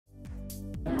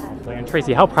And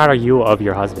Tracy, how proud are you of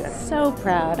your husband? So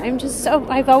proud.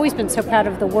 I've always been so proud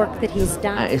of the work that he's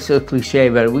done. It's so cliche,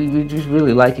 but we just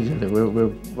really like each other.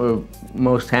 We're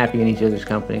most happy in each other's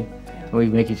company, and we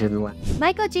make each other laugh.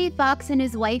 Michael J. Fox and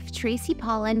his wife Tracy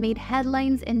Pollan made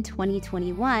headlines in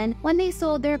 2021 when they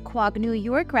sold their Quogue, New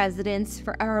York residence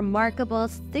for a remarkable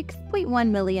 $6.1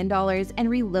 million and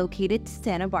relocated to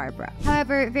Santa Barbara.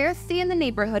 However, their stay in the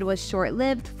neighborhood was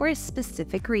short-lived for a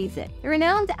specific reason. The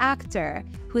renowned actor,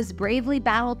 who has bravely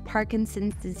battled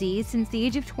Parkinson's disease since the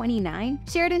age of 29,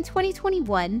 shared in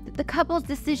 2021 that the couple's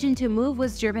decision to move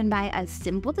was driven by a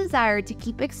simple desire to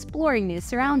keep exploring new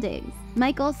surroundings.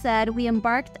 Michael said, "We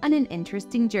embarked on an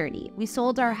interesting journey. We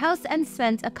sold our house and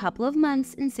spent a couple of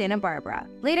months in Santa Barbara.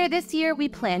 Later this year, we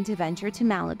plan to venture to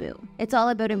Malibu. It's all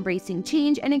about embracing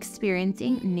change and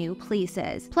experiencing new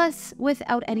places. Plus,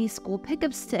 without any school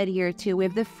pickups to adhere to, we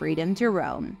have the freedom to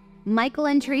roam." Michael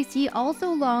and Tracy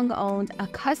also long owned a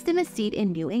custom estate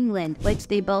in New England, which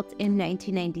they built in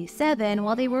 1997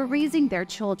 while they were raising their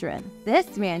children.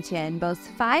 This mansion boasts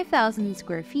 5,000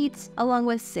 square feet, along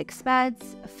with 6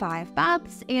 beds, 5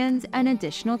 baths, and an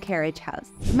additional carriage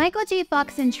house. Michael J.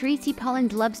 Fox and Tracy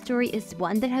Pollan's love story is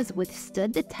one that has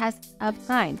withstood the tests of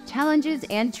time, challenges,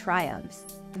 and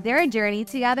triumphs. Their journey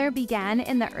together began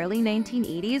in the early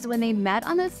 1980s when they met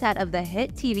on the set of the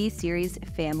hit TV series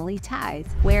Family Ties,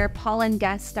 where Pollan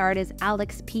guest starred as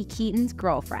Alex P. Keaton's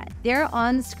girlfriend. Their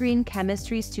on-screen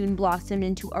chemistry soon blossomed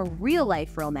into a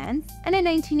real-life romance, and in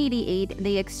 1988,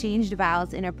 they exchanged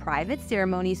vows in a private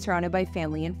ceremony surrounded by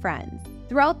family and friends.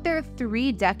 Throughout their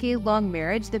 3-decade-long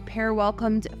marriage, the pair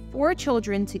welcomed 4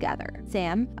 children together: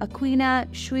 Sam, Aquina,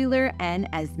 Schuyler, and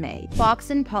Esme. Fox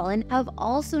and Pollan have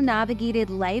also navigated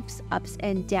life's ups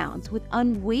and downs with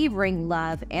unwavering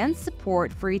love and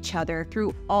support for each other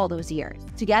through all those years.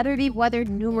 Together, they've weathered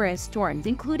numerous storms,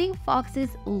 including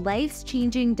Fox's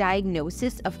life-changing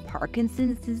diagnosis of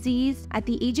Parkinson's disease at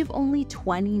the age of only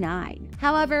 29.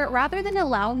 However, rather than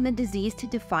allowing the disease to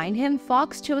define him,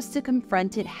 Fox chose to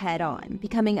confront it head-on,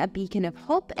 becoming a beacon of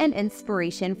hope and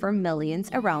inspiration for millions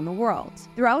around the world.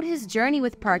 Throughout his journey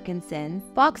with Parkinson,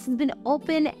 Fox has been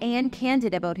open and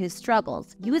candid about his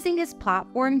struggles, using his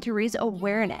platform to raise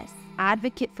awareness,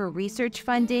 advocate for research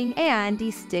funding, and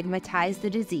destigmatize the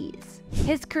disease.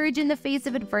 His courage in the face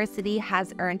of adversity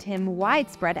has earned him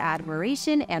widespread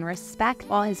admiration and respect,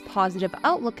 while his positive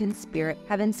outlook and spirit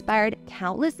have inspired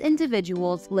countless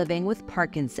individuals living with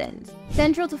Parkinson's.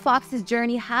 Central to Fox's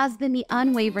journey has been the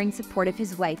unwavering support of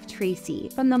his wife, Tracy.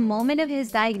 From the moment of his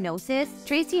diagnosis,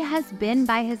 Tracy has been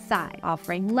by his side,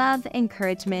 offering love,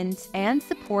 encouragement, and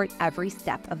support every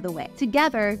step of the way.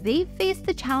 Together, they've faced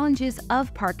the challenges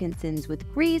of Parkinson's with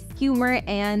grace, humor,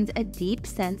 and a deep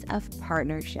sense of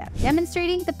partnership,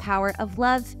 demonstrating the power of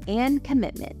love and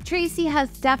commitment. Tracy has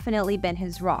definitely been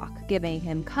his rock, giving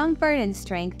him comfort and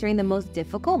strength during the most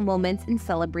difficult moments and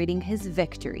celebrating his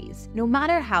victories, no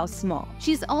matter how small.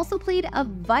 She's also played a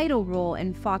vital role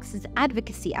in Fox's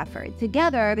advocacy efforts.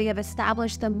 Together, they have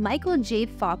established the Michael J.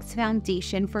 Fox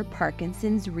Foundation for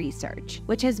Parkinson's Research,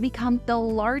 which has become the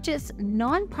largest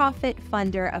nonprofit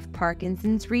funder of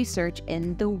Parkinson's research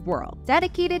in the world,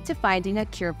 dedicated to finding a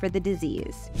cure for the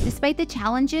disease. Despite the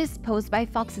challenges posed by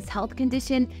Fox's health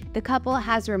condition, the couple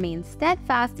has remained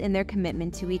steadfast in their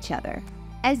commitment to each other.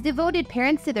 As devoted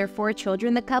parents to their 4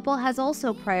 children, the couple has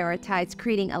also prioritized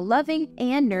creating a loving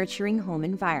and nurturing home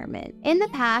environment. In the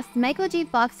past, Michael J.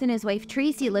 Fox and his wife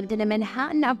Tracy lived in a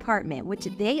Manhattan apartment, which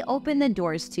they opened the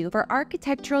doors to for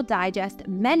Architectural Digest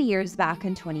many years back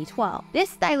in 2012.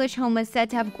 This stylish home was said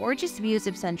to have gorgeous views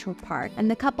of Central Park, and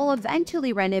the couple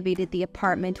eventually renovated the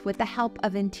apartment with the help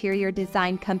of interior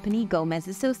design company Gomez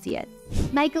Associates.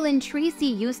 Michael and Tracy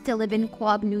used to live in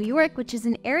Quogue, New York, which is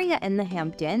an area in the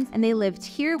Hamptons, and they lived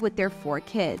here with their 4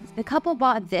 kids. The couple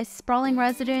bought this sprawling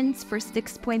residence for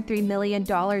 $6.3 million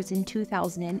in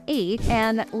 2008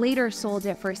 and later sold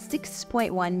it for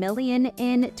 $6.1 million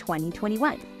in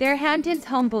 2021. Their Hamptons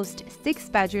home boasts 6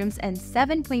 bedrooms and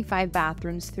 7.5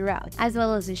 bathrooms throughout, as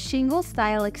well as a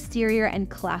shingle-style exterior and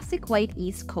classic white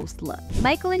East Coast look.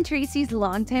 Michael and Tracy's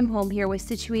longtime home here was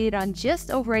situated on just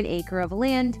over an acre of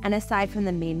land, and aside from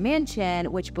the main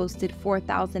mansion, which boasted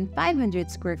 4,500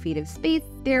 square feet of space,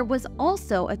 there was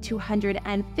also a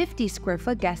 250 square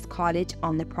foot guest cottage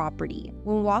on the property.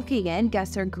 When walking in,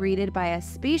 guests are greeted by a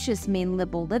spacious main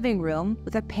level living room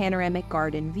with a panoramic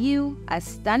garden view, a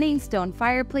stunning stone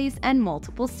fireplace, and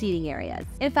multiple seating areas.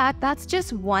 In fact, that's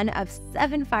just one of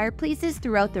 7 fireplaces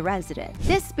throughout the residence.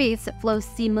 This space flows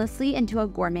seamlessly into a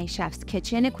gourmet chef's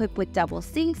kitchen equipped with double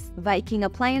sinks, Viking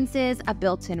appliances, a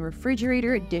built-in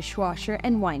refrigerator, dishwasher, dishwasher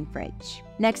and wine fridge.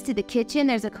 Next to the kitchen,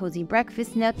 there's a cozy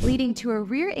breakfast nook leading to a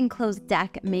rear enclosed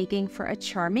deck, making for a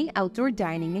charming outdoor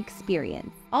dining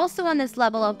experience. Also on this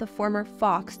level of the former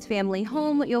Fox family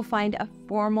home, you'll find a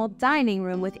formal dining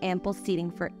room with ample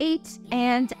seating for 8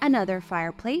 and another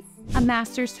fireplace, a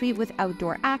master suite with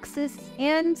outdoor access,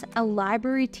 and a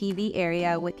library TV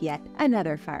area with yet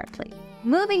another fireplace.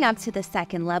 Moving up to the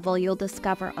second level, you'll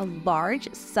discover a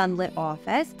large sunlit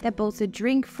office that boasts a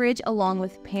drink fridge along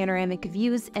with panoramic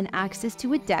views and access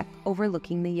to a deck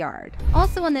overlooking the yard.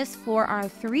 Also on this floor are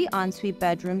 3 ensuite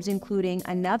bedrooms, including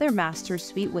another master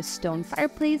suite with stone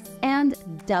fireplace and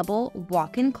double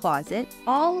walk-in closet,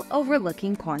 all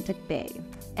overlooking Quogue Bay.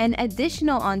 An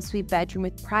additional ensuite bedroom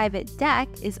with private deck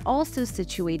is also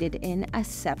situated in a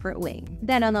separate wing.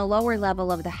 Then on the lower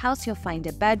level of the house, you'll find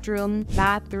a bedroom,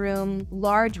 bathroom,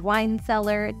 large wine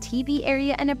cellar, TV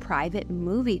area, and a private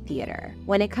movie theater.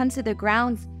 When it comes to the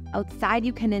grounds, outside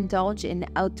you can indulge in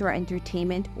outdoor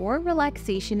entertainment or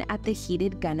relaxation at the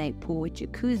heated gunite pool with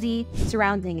jacuzzi.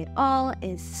 Surrounding it all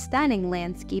is stunning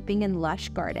landscaping and lush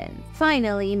gardens.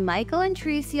 Finally, Michael and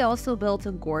Tracy also built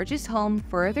a gorgeous home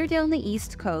further down the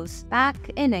East Coast back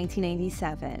in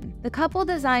 1997. The couple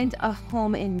designed a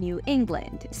home in New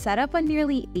England, set up on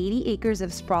nearly 80 acres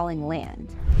of sprawling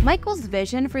land. Michael's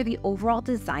vision for the overall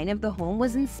design of the home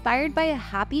was inspired by a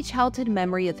happy childhood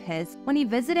memory of his when he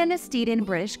visited an estate in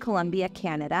British Columbia,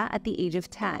 Canada at the age of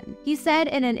 10. He said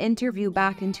in an interview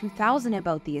back in 2000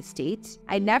 about the estate,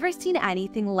 "I'd never seen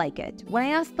anything like it. When I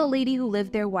asked the lady who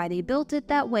lived there why they built it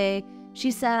that way, she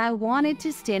said I wanted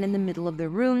to stand in the middle of the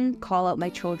room, call out my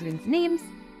children's names,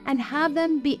 and have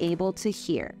them be able to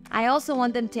hear. I also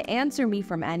want them to answer me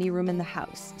from any room in the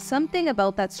house. Something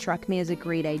about that struck me as a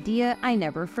great idea. I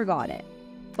never forgot it."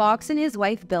 Fox and his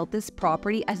wife built this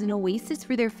property as an oasis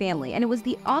for their family, and it was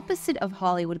the opposite of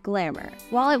Hollywood glamour.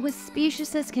 While it was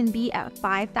spacious as can be at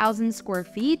 5,000 square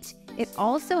feet, it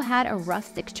also had a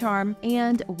rustic charm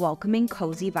and welcoming,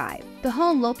 cozy vibe. The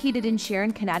home, located in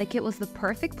Sharon, Connecticut, was the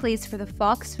perfect place for the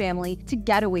Fox family to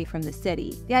get away from the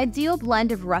city. The ideal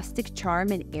blend of rustic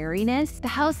charm and airiness, the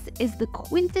house is the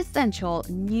quintessential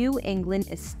New England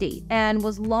estate and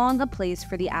was long a place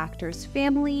for the actor's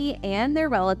family and their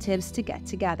relatives to get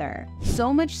together.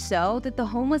 So much so that the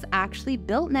home was actually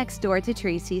built next door to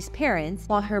Tracy's parents,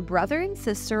 while her brother and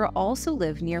sister also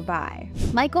lived nearby.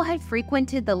 Michael had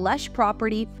frequented the lush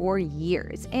property for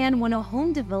years, and when a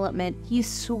home development, he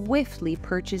swiftly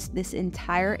purchased this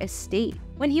entire estate.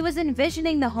 When he was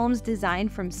envisioning the home's design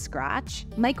from scratch,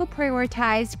 Michael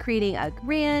prioritized creating a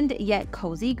grand yet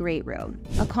cozy great room,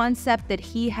 a concept that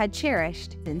he had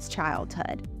cherished since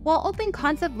childhood. While open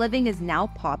concept living is now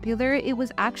popular, it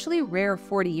was actually rare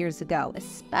 40 years ago,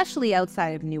 especially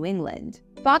outside of New England.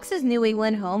 Fox's New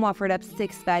England home offered up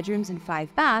 6 bedrooms and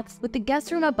 5 baths, with the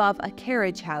guest room above a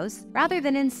carriage house rather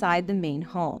than inside the main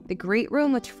home. The great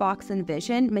room, which Fox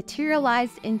envisioned,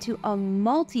 materialized into a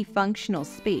multifunctional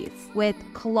space with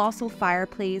colossal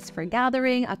fireplace for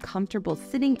gathering, a comfortable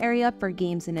sitting area for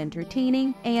games and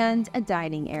entertaining, and a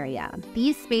dining area.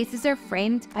 These spaces are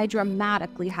framed by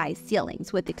dramatically high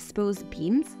ceilings with exposed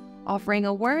beams, offering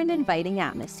a warm and inviting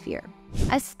atmosphere.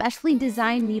 A specially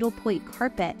designed needlepoint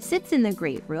carpet sits in the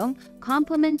great room,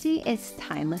 complementing its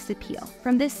timeless appeal.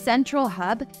 From this central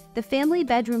hub, the family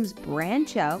bedrooms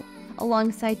branch out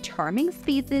alongside charming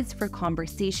spaces for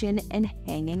conversation and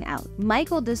hanging out.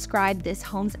 Michael described this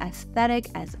home's aesthetic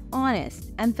as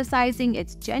honest, emphasizing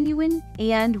its genuine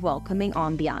and welcoming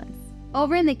ambiance.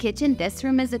 Over in the kitchen, this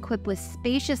room is equipped with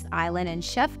spacious island and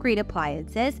chef-grade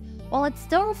appliances, while it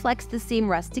still reflects the same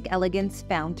rustic elegance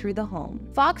found through the home.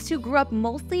 Fox, who grew up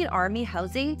mostly in army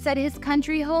housing, said his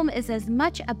country home is as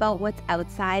much about what's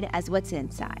outside as what's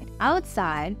inside.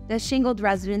 Outside, the shingled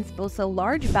residence boasts a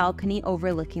large balcony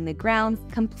overlooking the grounds,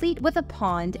 complete with a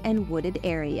pond and wooded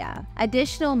area.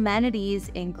 Additional amenities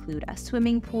include a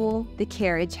swimming pool, the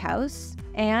carriage house,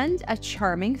 and a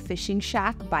charming fishing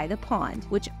shack by the pond,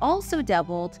 which also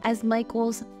doubled as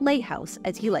Michael's lighthouse,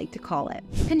 as he liked to call it.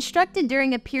 Constructed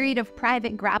during a period of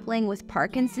private grappling with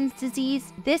Parkinson's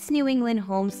disease, this New England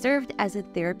home served as a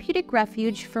therapeutic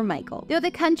refuge for Michael. Though the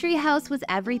country house was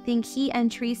everything he and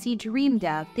Tracy dreamed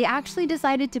of, they actually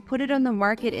decided to put it on the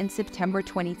market in September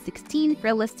 2016 for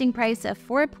a listing price of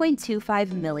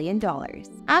 $4.25 million.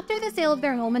 After the sale of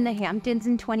their home in the Hamptons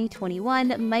in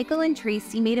 2021, Michael and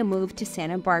Tracy made a move to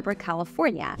Santa Barbara,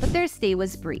 California, but their stay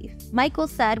was brief. Michael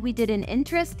said, "We did an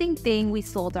interesting thing. We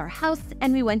sold our house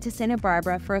and we went to Santa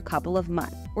Barbara for a couple of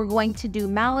months. We're going to do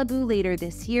Malibu later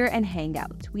this year and hang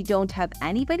out. We don't have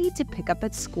anybody to pick up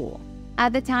at school."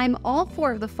 At the time, all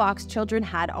 4 of the Fox children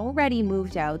had already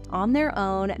moved out on their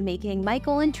own, making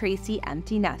Michael and Tracy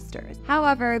empty nesters.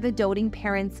 However, the doting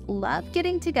parents loved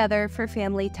getting together for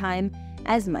family time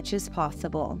as much as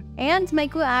possible. And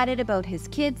Michael added about his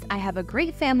kids, "I have a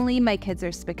great family, my kids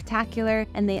are spectacular,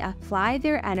 and they apply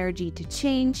their energy to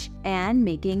change and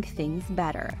making things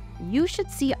better. You should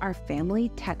see our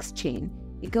family text chain.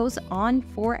 It goes on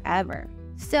forever."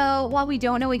 So while we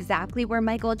don't know exactly where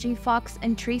Michael J. Fox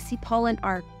and Tracy Pollan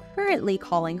are currently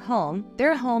calling home,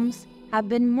 their homes have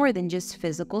been more than just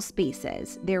physical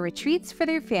spaces. They're retreats for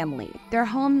their family. Their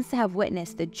homes have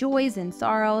witnessed the joys and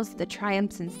sorrows, the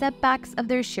triumphs and setbacks of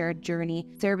their shared journey,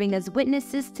 serving as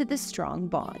witnesses to the strong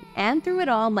bond. And through it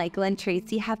all, Michael and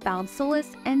Tracy have found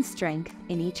solace and strength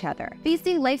in each other,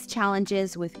 facing life's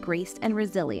challenges with grace and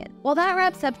resilience. Well, that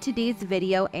wraps up today's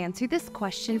video. Answer this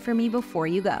question for me before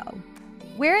you go.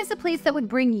 Where is a place that would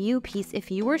bring you peace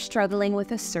if you were struggling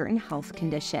with a certain health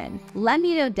condition? Let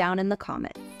me know down in the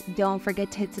comments. Don't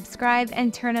forget to hit subscribe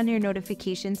and turn on your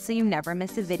notifications so you never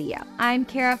miss a video. I'm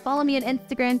Kara, follow me on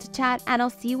Instagram to chat, and I'll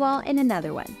see you all in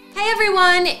another one. Hey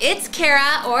everyone, it's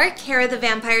Kara, or Kara the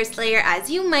Vampire Slayer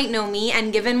as you might know me,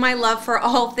 and given my love for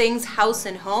all things house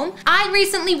and home, I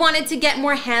recently wanted to get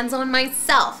more hands-on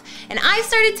myself, and I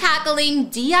started tackling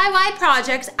DIY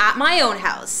projects at my own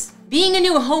house. Being a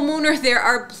new homeowner, there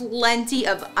are plenty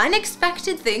of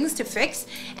unexpected things to fix,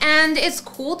 and it's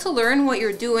cool to learn what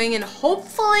you're doing and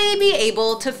hopefully be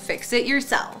able to fix it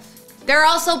yourself. There are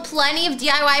also plenty of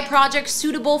DIY projects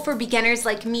suitable for beginners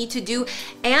like me to do,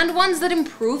 and ones that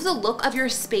improve the look of your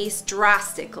space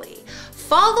drastically.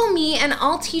 Follow me and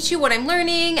I'll teach you what I'm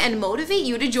learning and motivate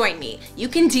you to join me. You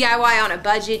can DIY on a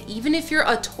budget even if you're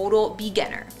a total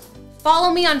beginner.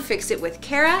 Follow me on Fix It with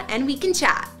Kara and we can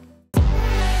chat.